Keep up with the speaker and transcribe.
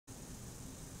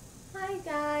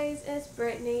guys, it's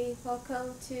Brittany.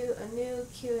 Welcome to a new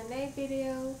Q&A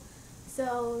video.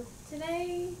 So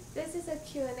today, this is a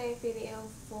Q&A video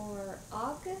for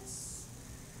August,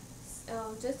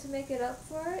 just to make it up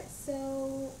for it.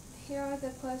 So here are the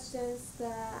questions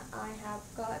that I have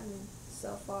gotten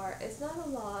so far. It's not a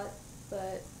lot,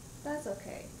 but that's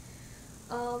okay.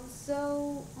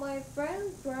 So my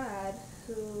friend Brad,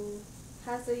 who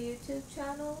has a YouTube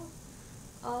channel,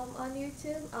 on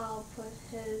YouTube, I'll put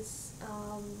his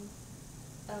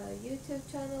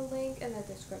YouTube channel link in the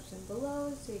description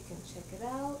below so you can check it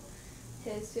out.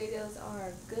 His videos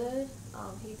are good.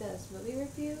 He does movie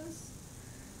reviews.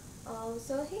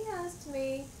 So he asked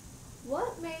me,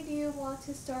 what made you want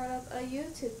to start up a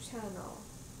YouTube channel?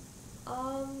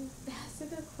 That's a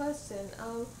good question.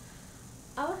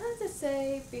 I would have to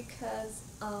say because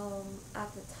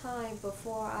at the time,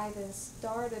 before I even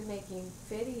started making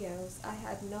videos, I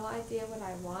had no idea what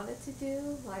I wanted to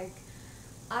do. Like,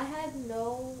 I had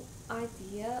no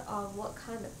idea on what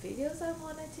kind of videos I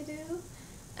wanted to do.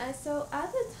 And so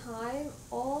at the time,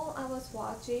 all I was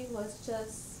watching was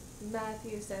just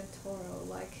Matthew Santoro,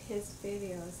 like his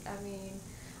videos. I mean,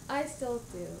 I still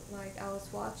do. Like, I was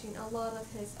watching a lot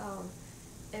of his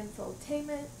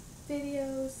infotainment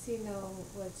videos,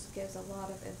 which gives a lot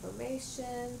of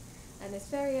information and it's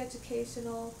very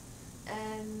educational,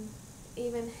 and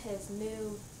even his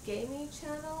new gaming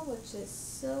channel, which is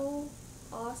so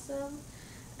awesome,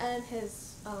 and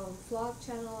his vlog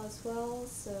channel as well.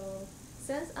 So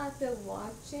since I've been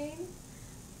watching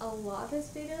a lot of his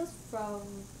videos from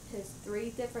his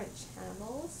 3 different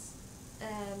channels,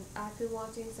 and I've been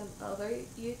watching some other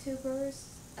YouTubers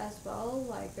as well,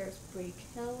 like there's Brie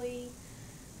Kelly,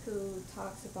 who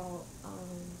talks about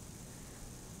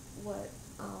what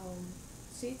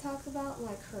she talks about,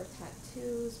 like her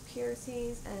tattoos,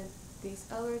 piercings, and these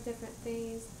other different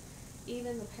things,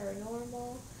 even the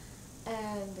paranormal.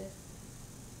 And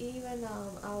even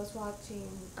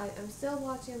I'm still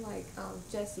watching like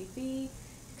Jessie V,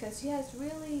 because she has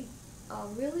really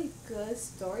good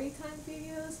story time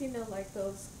videos, like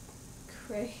those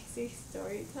crazy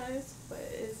story times, but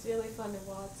it's really fun to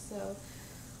watch. So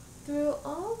through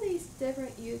all these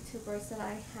different YouTubers that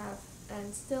I have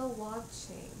and still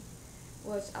watching,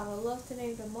 which I would love to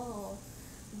name them all,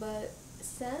 but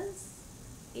since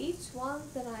each one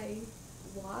that I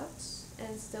watch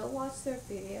and still watch their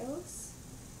videos,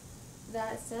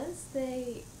 that since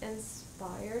they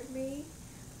inspired me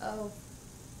of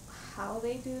how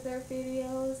they do their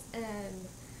videos and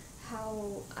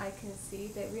how I can see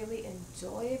they really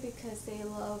enjoy it because they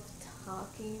love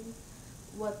talking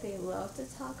what they love to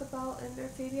talk about in their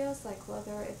videos, like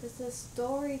whether if it's a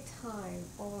story time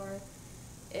or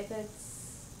if it's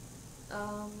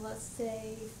let's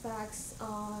say facts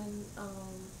on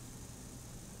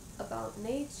about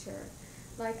nature.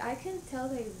 Like, I can tell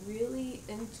they really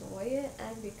enjoy it,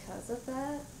 and because of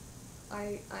that,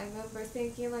 I remember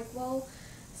thinking like, well,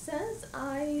 since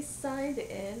I signed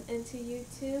into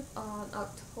YouTube on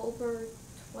October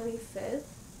 25th,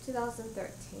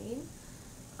 2013,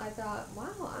 I thought,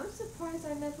 wow, I'm surprised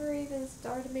I never even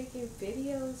started making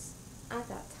videos at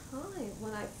that time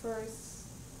when I first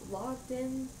logged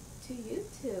in to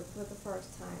YouTube for the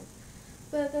first time.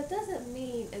 But that doesn't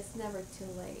mean it's never too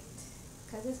late,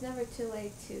 because it's never too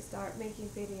late to start making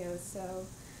videos. So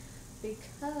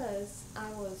because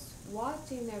I was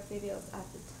watching their videos at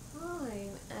the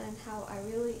time and how I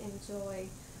really enjoy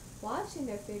watching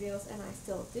their videos, and I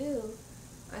still do,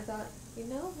 I thought, you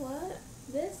know what?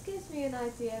 This gives me an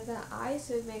idea that I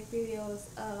should make videos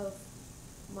of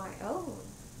my own.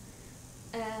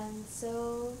 And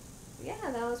so, yeah,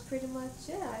 that was pretty much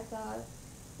it. I thought,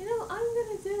 I'm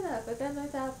gonna do that. But then I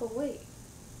thought, but wait,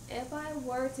 if I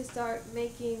were to start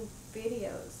making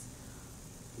videos,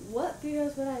 what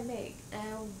videos would I make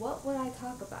and what would I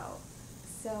talk about?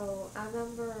 So I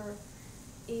remember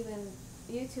even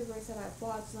YouTubers that I've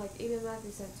watched, like even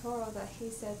Matthew Santoro, that he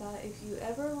said that if you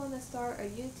ever want to start a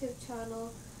YouTube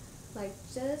channel, like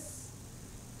just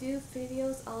do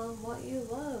videos on what you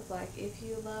love. Like if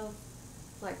you love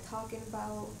like talking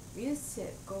about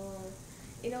music or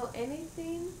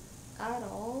anything at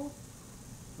all,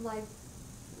 like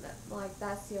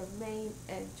that's your main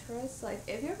interest. Like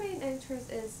if your main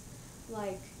interest is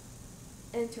like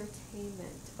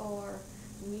entertainment or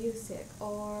music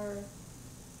or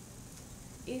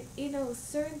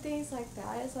certain things like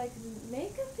that, it's like,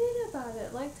 make a video about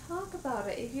it, like talk about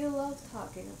it if you love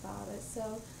talking about it.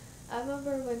 So I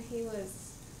remember when he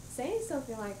was saying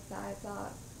something like that, I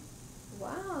thought,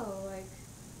 wow, like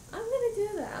I'm gonna do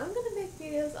that. I'm gonna make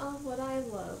videos on what I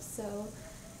love. So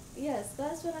yes,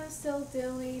 that's what I'm still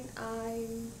doing.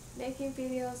 I'm making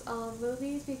videos on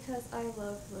movies because I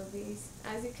love movies.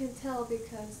 As you can tell,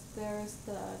 because there's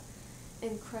the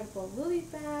incredible movie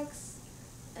facts,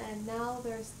 and now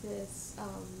there's this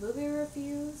movie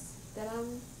reviews that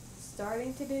I'm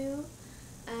starting to do,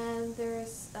 and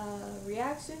there's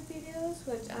reaction videos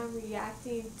which I'm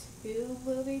reacting to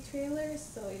movie trailers,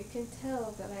 so you can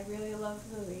tell that I really love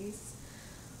movies.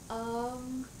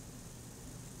 Um,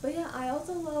 but yeah, I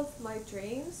also love my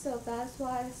dreams, so that's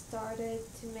why I started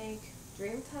to make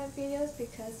Dreamtime videos,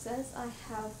 because since I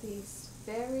have these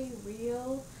very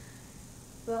real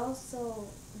but also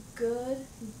good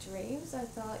dreams, I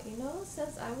thought,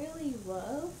 since I really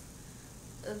love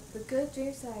the good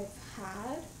dreams that I've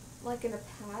had, like in the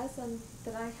past and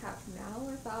that I have now,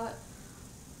 I thought,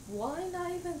 why not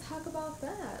even talk about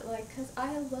that? Like, because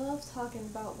I love talking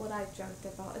about what I dreamt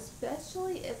about,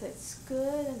 especially if it's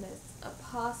good and it's a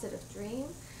positive dream,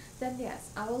 then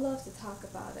yes, I would love to talk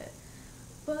about it.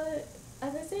 But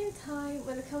at the same time,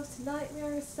 when it comes to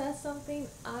nightmares, that's something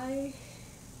I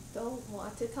don't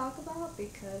want to talk about,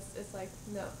 because it's like,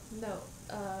 no, no,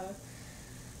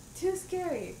 too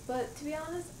scary. But to be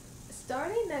honest,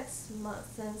 starting next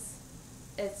month, since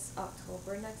it's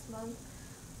October next month,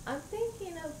 I'm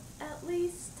thinking of at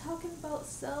least talking about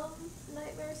some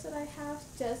nightmares that I have,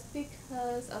 just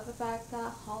because of the fact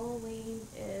that Halloween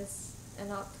is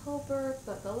in October,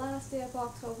 but the last day of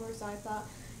October, so I thought,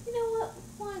 you know what,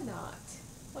 why not?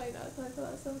 Why not talk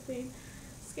about something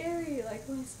scary, like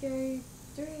my scary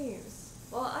dreams?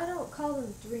 Well, I don't call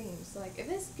them dreams. Like, if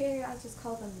it's scary, I just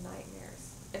call them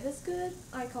nightmares. If it's good,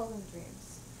 I call them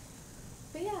dreams.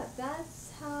 But yeah,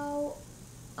 that's how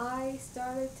I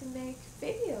started to make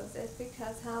videos. It's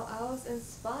because how I was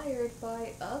inspired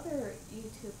by other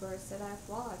YouTubers that I've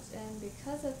watched, and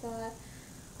because of that,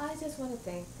 I just want to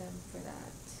thank them for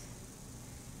that.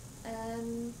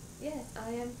 And yes,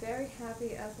 I am very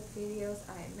happy of the videos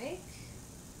I make,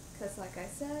 because like I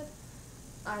said,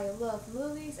 I love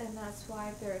movies, and that's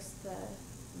why there's the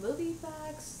movie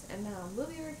facts and now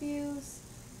movie reviews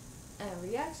and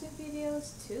reaction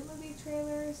videos to movie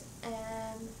trailers,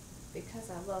 and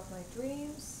because I love my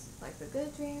dreams, like the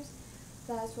good dreams,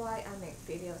 that's why I make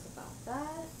videos about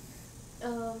that.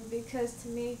 Because to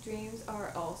me, dreams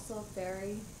are also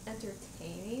very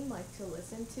entertaining, like to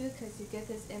listen to, because you get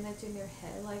this image in your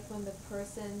head, like when the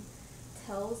person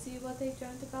tells you what they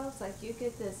dreamt about. It's like you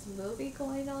get this movie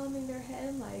going on in your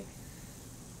head,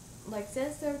 like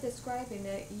since they're describing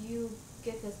it, you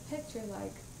get this picture,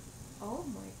 like, oh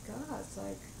my gosh,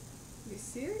 like, you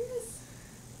serious?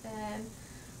 And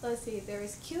let's see,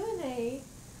 there's Q&A,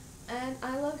 and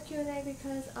I love Q&A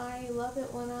because I love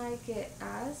it when I get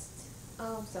asked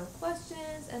some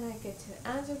questions, and I get to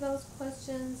answer those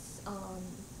questions on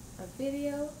a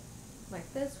video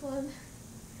like this one.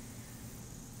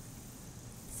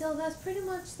 So that's pretty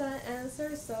much that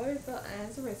answer. Sorry if the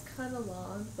answer is kind of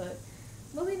long, but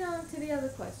moving on to the other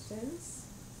questions.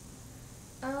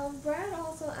 Brad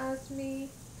also asked me,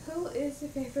 who is your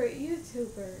favorite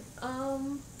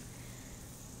YouTuber?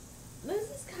 This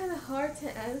is kind of hard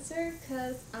to answer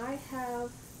because I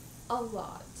have a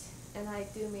lot, and I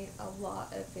do meet a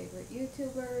lot of favorite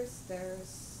YouTubers.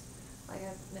 There's, like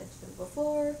I've mentioned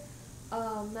before,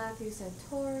 Matthew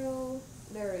Santoro,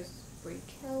 there's Brie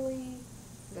Kelly,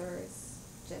 there's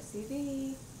Jessie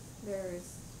V,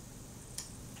 there's,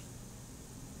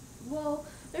 well,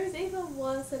 there's even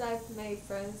ones that I've made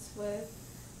friends with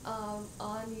on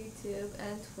YouTube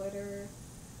and Twitter.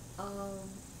 Um,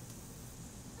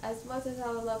 as much as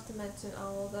I would love to mention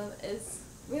all of them, it's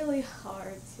really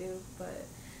hard to, but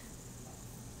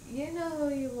you know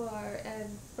who you are.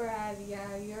 And Brad,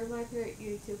 yeah, you're my favorite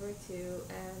YouTuber too,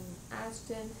 and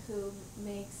Ashton, who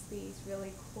makes these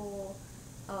really cool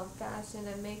fashion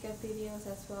and makeup videos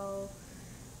as well.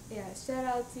 Yeah, shout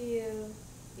out to you.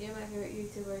 You're my favorite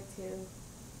YouTuber too.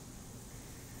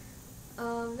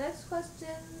 Next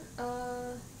question,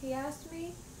 he asked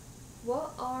me,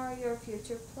 what are your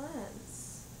future plans?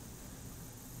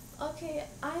 Okay,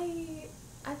 I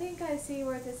think I see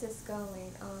where this is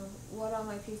going. What all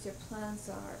my future plans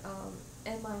are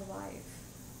in my life.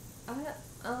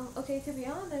 Okay, to be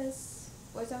honest,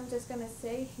 what I'm just gonna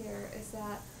say here is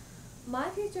that my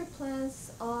future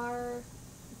plans are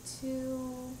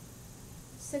to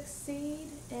succeed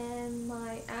in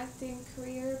my acting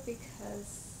career,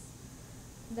 because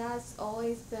that's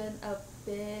always been a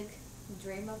big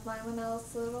dream of mine when I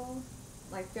was little,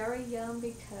 like very young,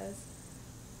 because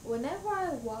whenever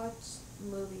I watch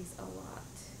movies a lot,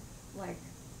 like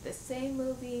the same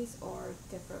movies or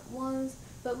different ones,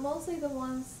 but mostly the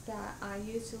ones that I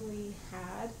usually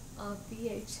had on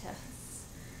VHS,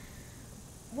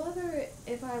 whether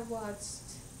if I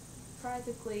watched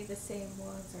practically the same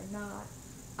ones or not,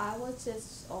 I would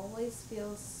just always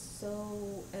feel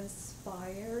so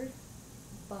inspired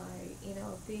by,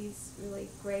 these really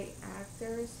great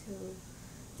actors who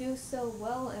do so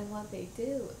well in what they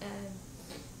do. And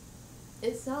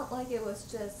it's not like it was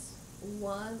just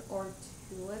one or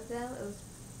two of them, it was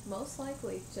most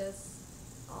likely just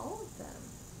all of them.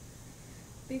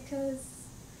 Because,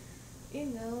 you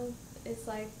know, it's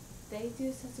like they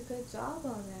do such a good job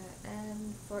on it,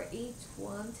 and for each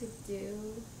one to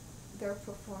do their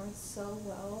performance so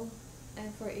well,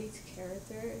 and for each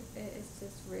character, it's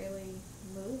just really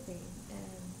moving.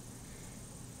 And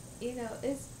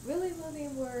it's really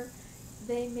moving where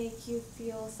they make you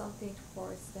feel something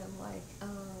towards them, like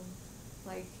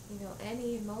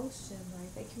any emotion.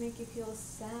 Like they can make you feel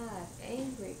sad,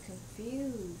 angry,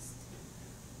 confused,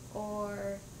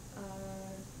 or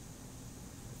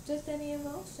just any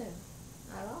emotion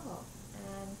at all.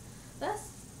 And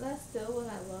that's still what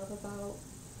I love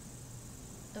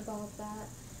about that.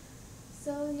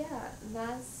 So yeah,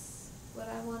 that's what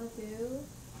I want to do.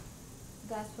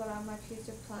 That's what are my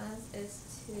future plans, is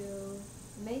to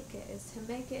make it into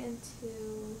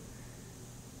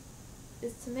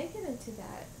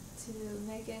that, to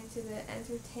make it into the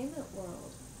entertainment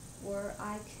world where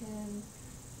I can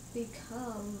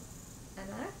become an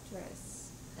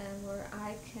actress, and where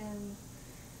I can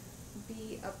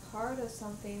be a part of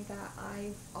something that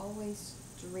I've always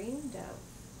dreamed of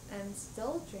and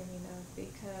still dreaming of,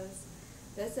 because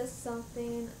this is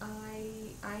something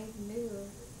I knew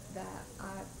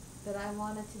that I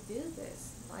wanted to do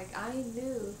this. Like I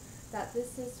knew that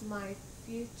this is my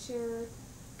future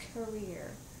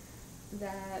career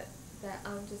that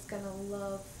I'm just gonna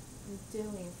love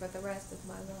doing for the rest of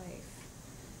my life.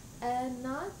 And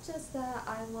not just that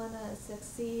I wanna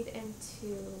succeed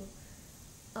into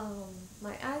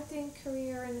my acting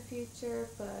career in the future,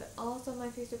 but also my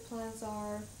future plans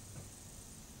are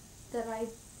that I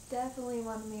definitely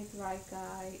want to meet the right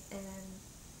guy,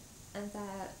 and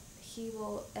that he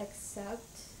will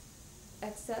accept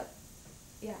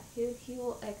yeah, he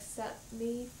will accept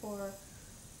me for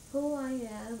who I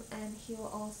am, and he will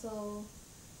also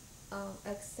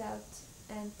accept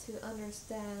and to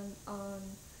understand on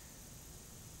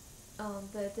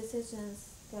the decisions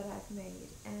that I've made,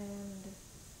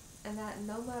 and that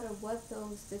no matter what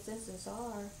those decisions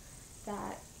are,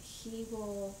 that he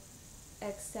will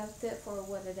accept it for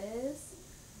what it is,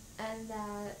 and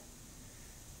that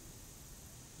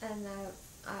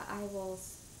I will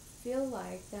feel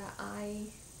like that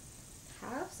I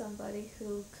have somebody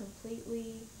who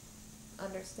completely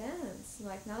understands,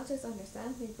 like not just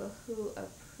understands me, but who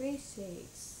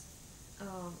appreciates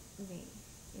me,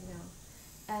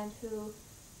 and who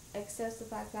accepts the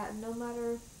fact that no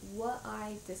matter what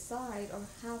I decide or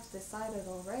have decided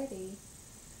already,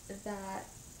 that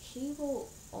he will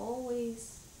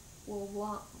always will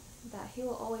want he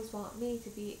will always want me to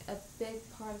be a big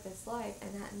part of his life,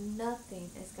 and that nothing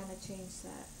is gonna change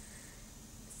that.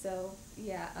 So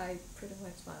yeah, I pretty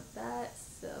much want that.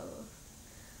 So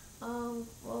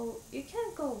well, you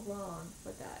can't go wrong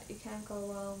with that. You can't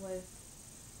go wrong with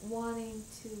wanting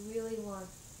to really want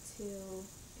to,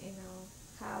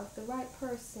 have the right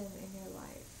person in your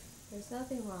life. There's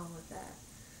nothing wrong with that.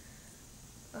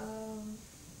 Um,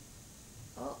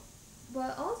 oh,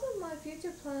 but also my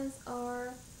future plans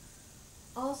are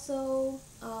also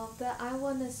that I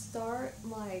want to start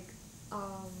like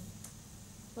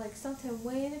sometime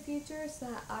way in the future, so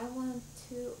that I want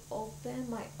to open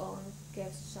my own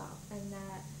gift shop, and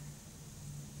that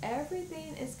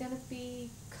everything is gonna be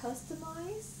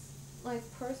customized, like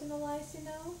personalized,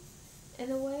 in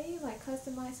a way, like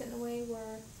customized in a way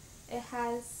where it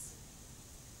has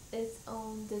its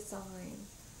own design.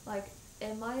 Like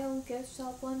in my own gift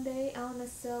shop one day, I want to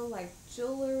sell like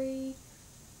jewelry,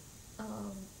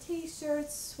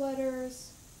 t-shirts,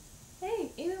 sweaters,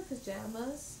 hey, even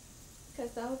pajamas,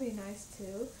 because that would be nice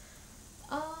too.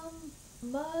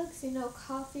 Mugs,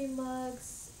 coffee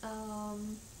mugs, uh,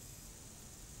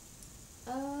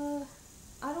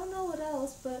 I don't know what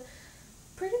else, but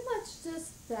pretty much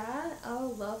just that I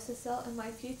would love to sell in my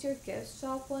future gift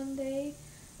shop one day.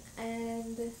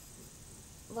 And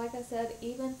like I said,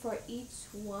 even for each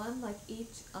one, like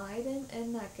each item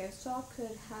in that gift shop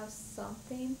could have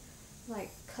something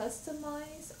like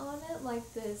customized on it,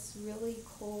 like this really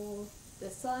cool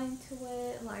design to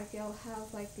it. Like it'll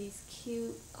have like these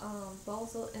cute,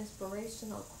 also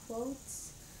inspirational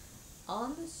quotes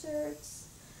on the shirts.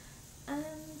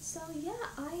 And so yeah,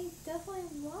 I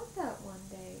definitely want that one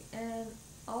day. And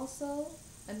also,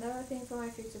 another thing for my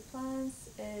future plans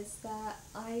is that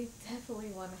I definitely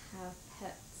want to have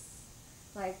pets.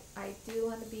 Like, I do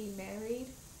want to be married.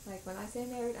 Like, when I say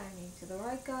married, I mean to the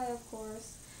right guy, of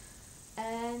course.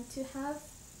 And to have,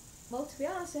 well, to be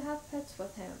honest, to have pets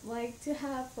with him. Like, to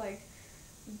have, like,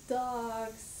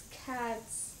 dogs,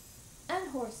 cats, and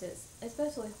horses.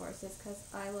 Especially horses, because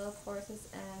I love horses,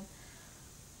 and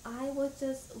I would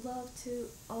just love to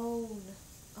own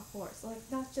a horse. Like,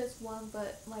 not just one,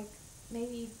 but, like,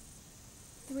 maybe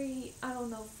three, I don't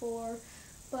know, four.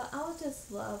 But I would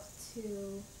just love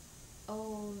to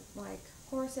own, like,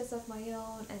 horses of my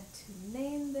own and to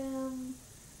name them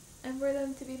and for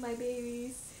them to be my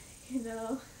babies, you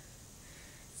know.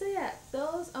 So yeah,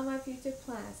 those are my future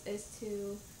plans, is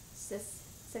to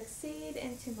succeed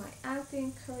into my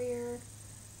acting career,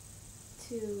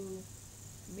 to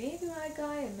meet the right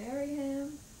guy and marry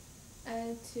him,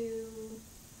 and to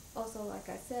also, like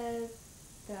I said,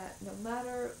 that no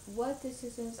matter what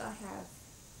decisions I have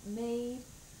made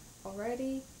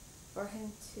already, for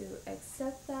him to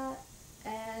accept that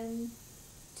and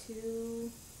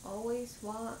to always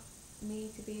want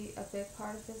me to be a big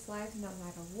part of his life no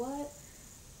matter what,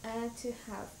 and to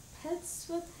have pets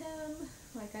with him,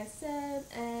 like I said,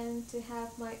 and to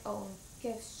have my own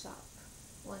gift shop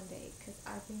one day, because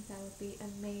I think that would be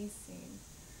amazing.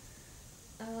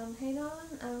 Hang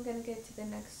on, I'm gonna get to the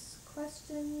next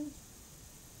question.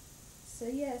 So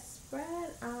yes,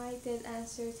 Brad, I did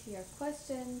answer to your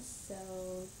question, so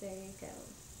there you go.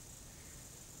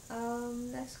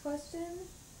 Next question.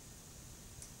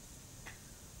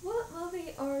 What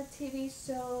movie or TV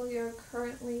show you're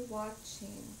currently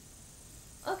watching?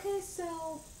 Okay,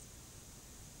 so,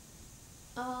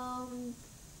 um,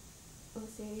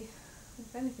 let's see, I'm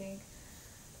trying to think.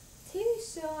 TV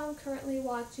show I'm currently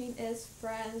watching is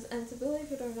Friends, and to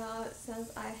believe it or not,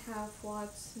 since I have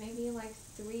watched maybe like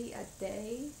 3 a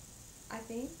day, I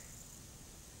think.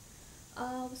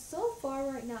 So far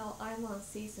right now I'm on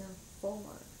season 4.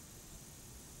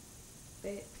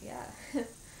 But yeah.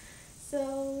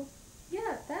 So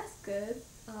yeah, that's good.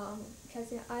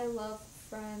 Cause yeah, I love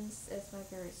Friends. It's my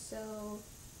favorite show,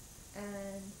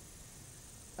 and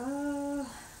uh,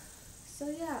 so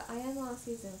yeah, I am on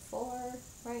season 4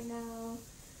 right now.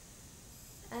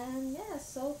 And yeah,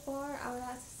 so far I would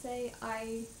have to say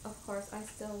of course, I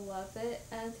still love it.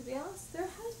 And to be honest, there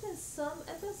has been some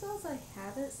episodes I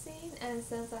haven't seen, and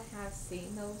since I have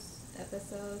seen those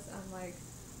episodes, I'm like,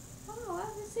 oh, I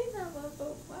haven't seen that one,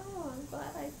 but wow, I'm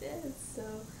glad I did. So,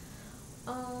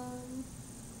 um,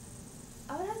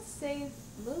 I would have to say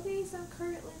movies I'm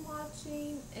currently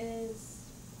watching is,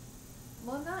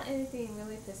 well, not anything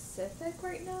really specific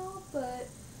right now, but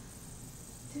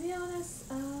to be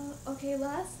honest, okay,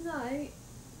 last night,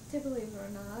 to believe it or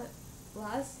not,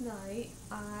 last night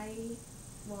I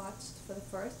watched for the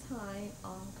first time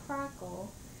on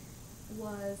Crackle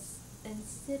was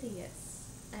Insidious.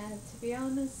 And to be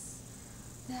honest,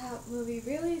 that movie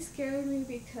really scared me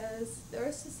because there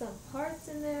was just some parts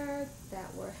in there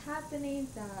that were happening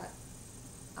that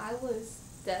I was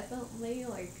definitely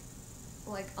like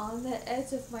on the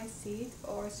edge of my seat,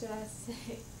 or should I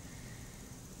say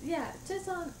yeah, just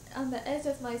on the edge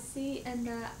of my seat, and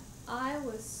that I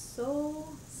was so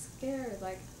scared.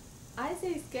 Like, I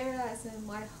say scared as in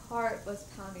my heart was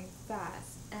pounding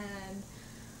fast, and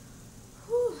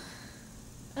whew,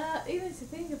 even to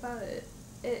think about it,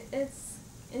 it's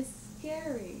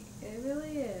scary. It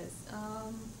really is.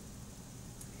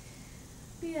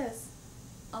 But yes,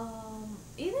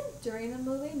 even during the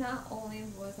movie, not only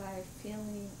was I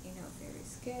feeling, very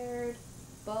scared,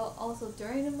 but also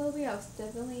during the movie, I was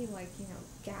definitely like,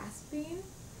 gasping.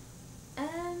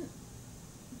 And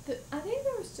I think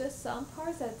there was just some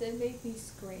parts that did make me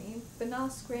scream, but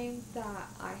not scream that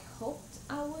I hoped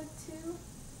I would too.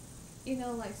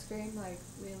 Like scream like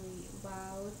really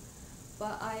loud.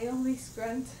 But I only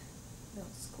screamed. No,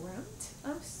 screamed?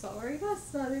 I'm sorry,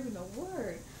 that's not even a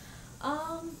word.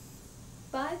 Um,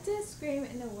 but I did scream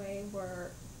in a way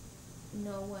where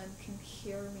no one can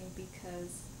hear me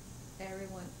because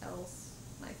everyone else,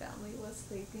 my family, was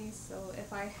sleeping. So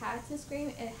if I had to scream,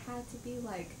 it had to be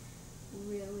like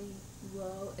really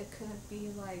low. It couldn't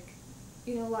be like,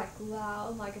 like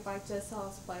loud, like if I just saw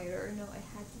a spider. No, it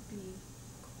had to be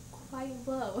quite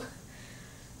low.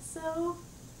 So,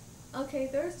 okay,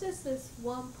 there's just this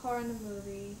one part in the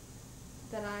movie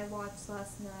that I watched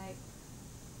last night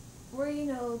where,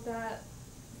 that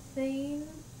thing,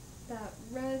 that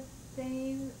red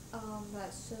thing,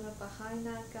 that showed up behind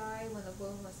that guy when the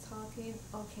woman was talking.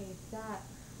 Okay, that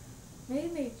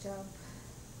made me jump,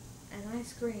 and I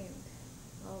screamed.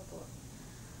 Oh boy.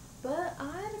 But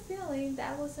I had a feeling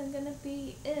that wasn't gonna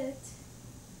be it.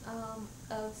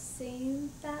 of seeing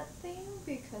that thing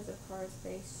because of course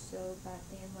they showed that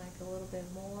thing like a little bit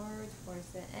more towards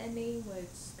the ending,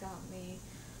 which got me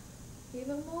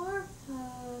even more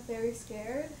very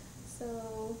scared.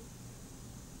 So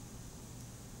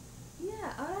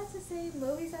yeah, I would have to say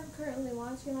movies I'm currently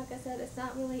watching, like I said, it's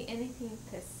not really anything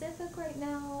specific right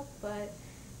now, but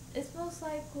it's most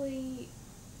likely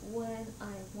when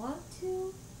I want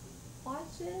to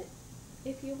watch it,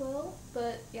 if you will.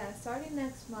 But yeah, starting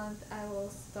next month, I will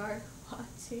start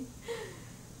watching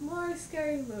more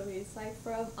scary movies, like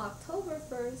from October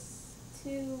 1st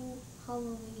to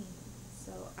Halloween.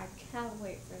 So I can't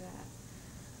wait for that.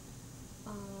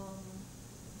 Um,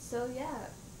 so yeah,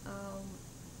 um,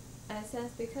 and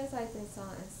since because I did saw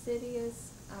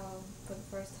Insidious for the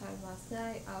first time last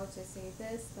night, I would just say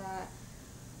this that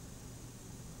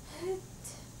it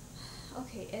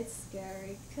okay, it's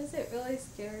scary because it really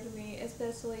scared me,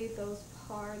 especially those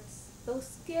parts, those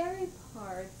scary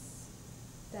parts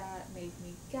that made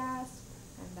me gasp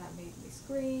and that made me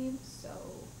scream. So,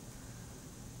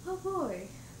 oh boy,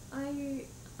 I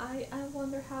I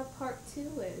wonder how part two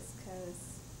is,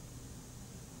 cause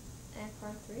and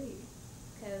part three,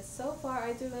 cause so far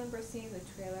I do remember seeing the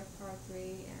trailer for part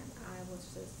three, and I was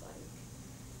just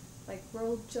like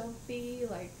world jumpy,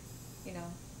 like you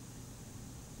know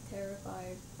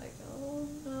terrified, like, oh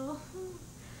no.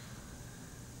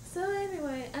 So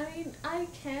anyway, I mean, I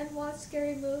can watch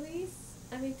scary movies.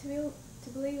 I mean, to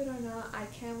believe it or not, I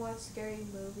can watch scary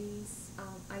movies.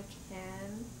 I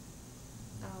can,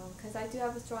 cause I do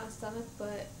have a strong stomach.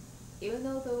 But even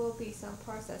though there will be some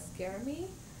parts that scare me,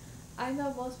 I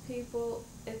know most people,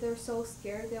 if they're so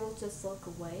scared, they will just look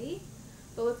away.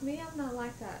 But with me, I'm not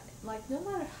like that. Like, no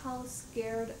matter how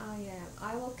scared I am,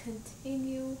 I will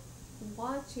continue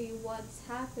watching what's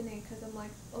happening because I'm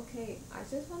like, okay, I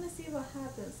just want to see what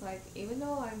happens. Like, even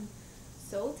though I'm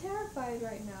so terrified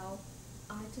right now,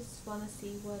 I just want to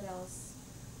see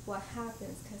what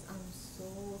happens because I'm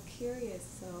so curious.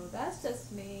 So that's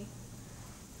just me.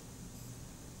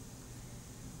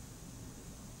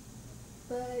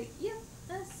 But yep,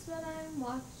 that's what I'm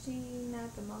watching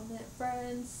at the moment,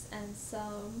 friends, and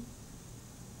some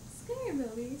scary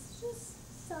movies.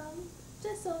 Just some,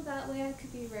 just so that way I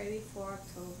could be ready for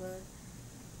October.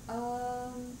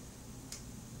 Um,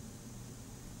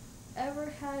 ever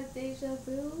had deja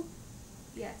vu?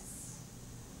 Yes.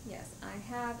 Yes, I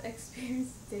have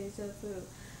experienced deja vu.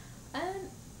 And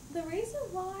the reason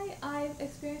why I've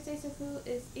experienced deja vu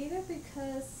is either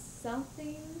because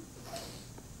something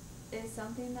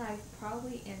that I've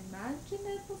probably imagined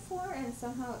it before and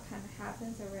somehow it kind of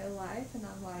happens in real life and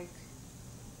I'm like,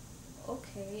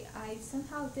 okay, I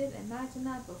somehow did imagine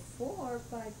that before,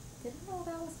 but I didn't know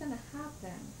that was gonna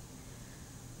happen.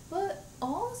 But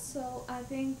also, I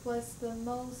think what's the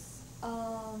most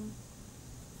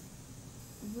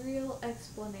real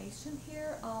explanation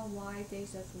here on why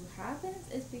deja vu happens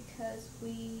is because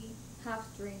we have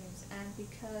dreams, and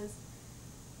because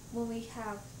when we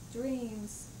have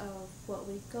dreams of what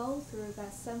we go through,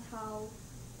 that somehow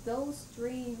those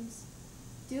dreams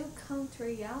do come to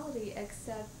reality,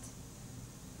 except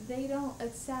they don't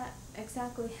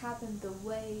exactly happen the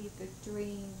way the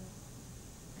dream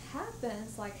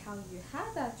happens, like how you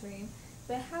had that dream,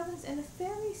 but it happens in a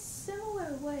very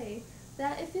similar way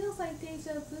that it feels like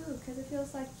deja vu because it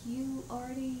feels like you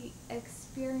already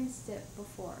experienced it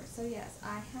before. So yes,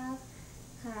 I have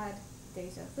had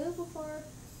deja vu before,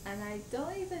 and I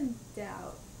don't even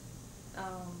doubt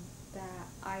that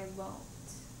I won't.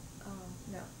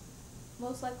 No,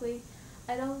 most likely,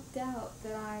 I don't doubt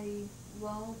that I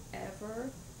won't ever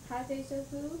have deja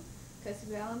vu. Because to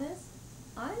be honest,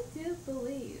 I do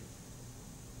believe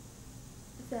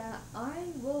that I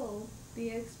will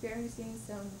be experiencing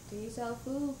some deja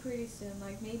vu pretty soon.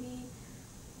 Like maybe,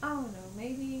 I don't know,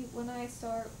 maybe when I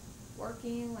start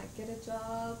working, like get a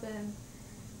job, and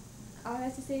I would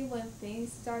have to say when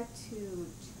things start to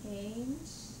change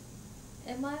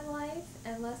in my life,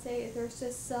 and let's say if there's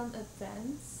just some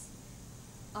events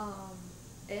um,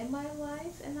 in my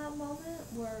life in that moment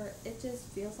where it just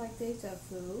feels like deja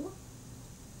vu,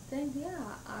 then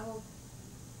yeah,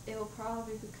 it will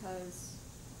probably be because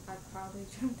I probably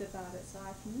dreamt about it, so I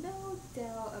have no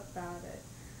doubt about it.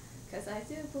 Because I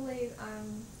do believe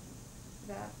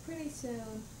that pretty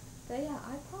soon, that yeah,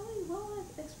 I probably will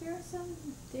experience some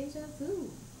deja vu.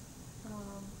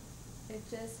 Um, it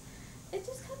just, it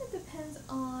just kind of depends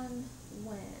on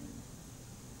when.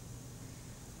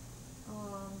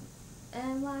 Um,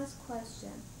 and last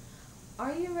question.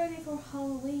 Are you ready for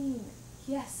Halloween?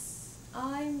 Yes,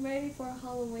 I'm ready for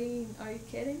Halloween. Are you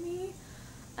kidding me?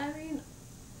 I mean,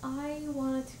 I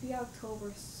want it to be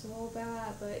October so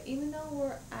bad, but even though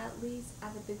we're at least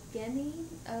at the beginning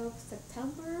of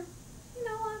September,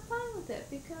 I'm fine with it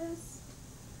because,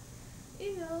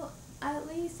 you know, at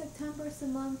least September is the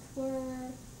month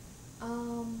where,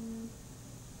 um,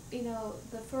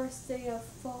 the first day of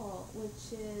fall,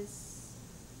 which is,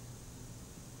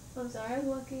 I'm sorry, I'm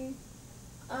looking.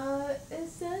 It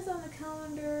says on the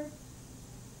calendar,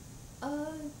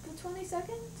 the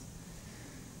 22nd.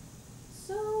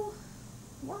 So,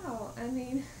 wow, I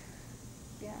mean,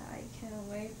 yeah, I can't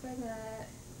wait for that.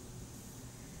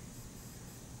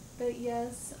 But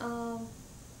yes, I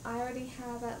already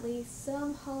have at least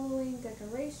some Halloween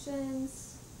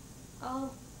decorations. Um,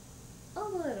 a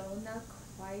little, not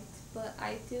quite, but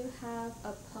I do have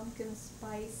a pumpkin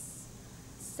spice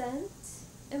scent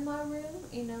in my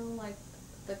room, like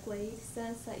the Glade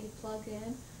scents that you plug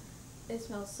in. It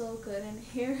smells so good in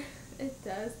here. It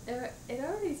does. It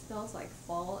already smells like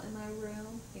fall in my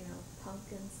room,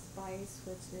 pumpkin spice,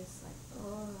 which is like,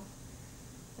 oh,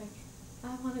 like,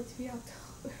 I want it to be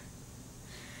October.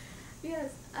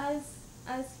 Yes, as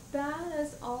bad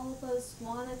as all of us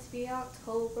want it to be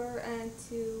October and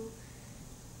to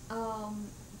um,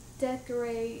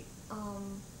 decorate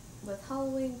with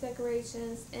Halloween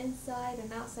decorations inside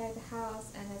and outside the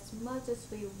house, and as much as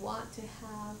we want to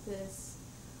have this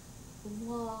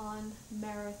long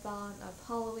marathon of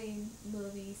Halloween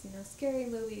movies, scary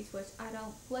movies, which I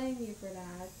don't blame you for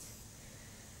that.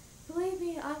 Believe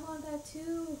me, I want that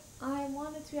too. I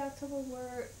want it to be October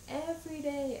where every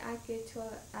day I get to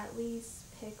at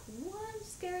least pick one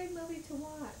scary movie to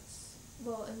watch.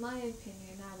 Well, in my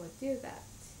opinion, I would do that.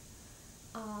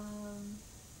 Um,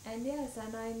 and yes,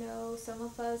 and I know some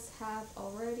of us have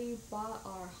already bought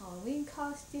our Halloween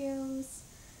costumes.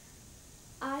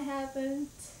 I haven't,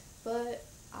 but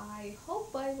I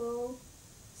hope I will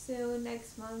soon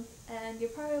next month. And you're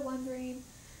probably wondering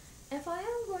if I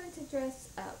am going to dress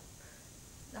up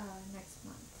next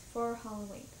month for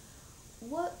Halloween.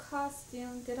 What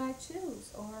costume did I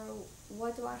choose, or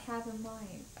what do I have in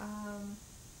mind?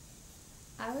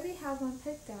 I already have one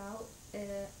picked out.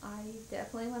 I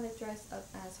definitely want to dress up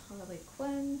as Harley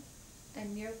Quinn,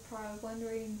 and you're probably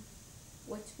wondering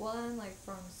which one, like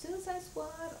from Suicide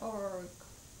Squad or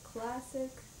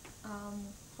classic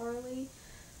Harley.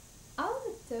 I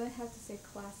would definitely have to say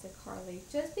classic Harley,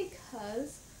 just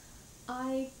because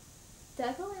I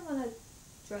definitely want to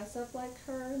dress up like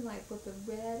her, like with the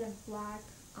red and black,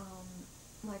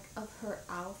 like of her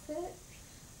outfit.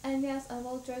 And yes, I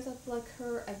will dress up like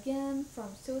her again from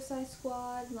Suicide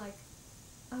Squad, like,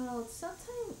 I don't know,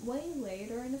 sometime way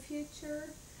later in the future.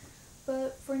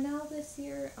 But for now this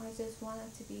year, I just want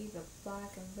it to be the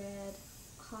black and red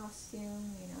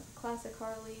costume, the classic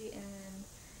Harley,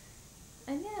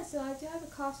 and yeah, so I do have a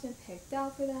costume picked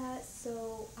out for that,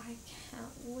 so I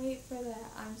can't wait for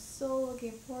that. I'm so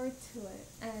looking forward to it,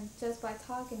 and just by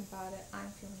talking about it, I'm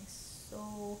feeling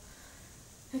so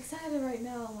excited right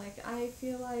now. Like, I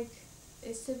feel like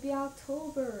it should be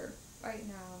October right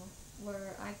now,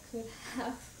 where I could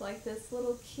have like this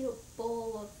little cute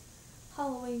bowl of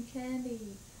Halloween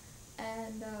candy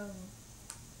and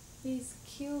these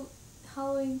cute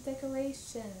Halloween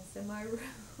decorations in my room.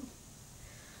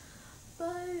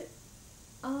 But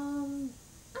I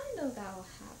know that will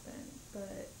happen.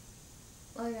 But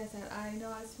like I said, I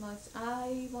know as much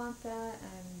I want that,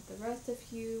 and the rest of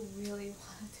you really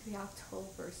want it to be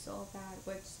October so bad,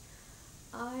 which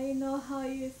I know how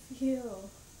you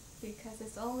feel because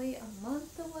it's only a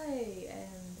month away,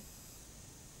 and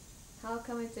how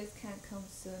come it just can't come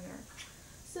sooner?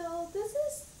 So this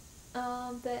is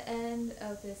the end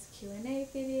of this Q&A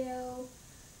video,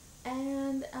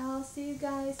 and I'll see you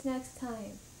guys next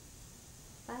time.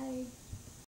 Bye.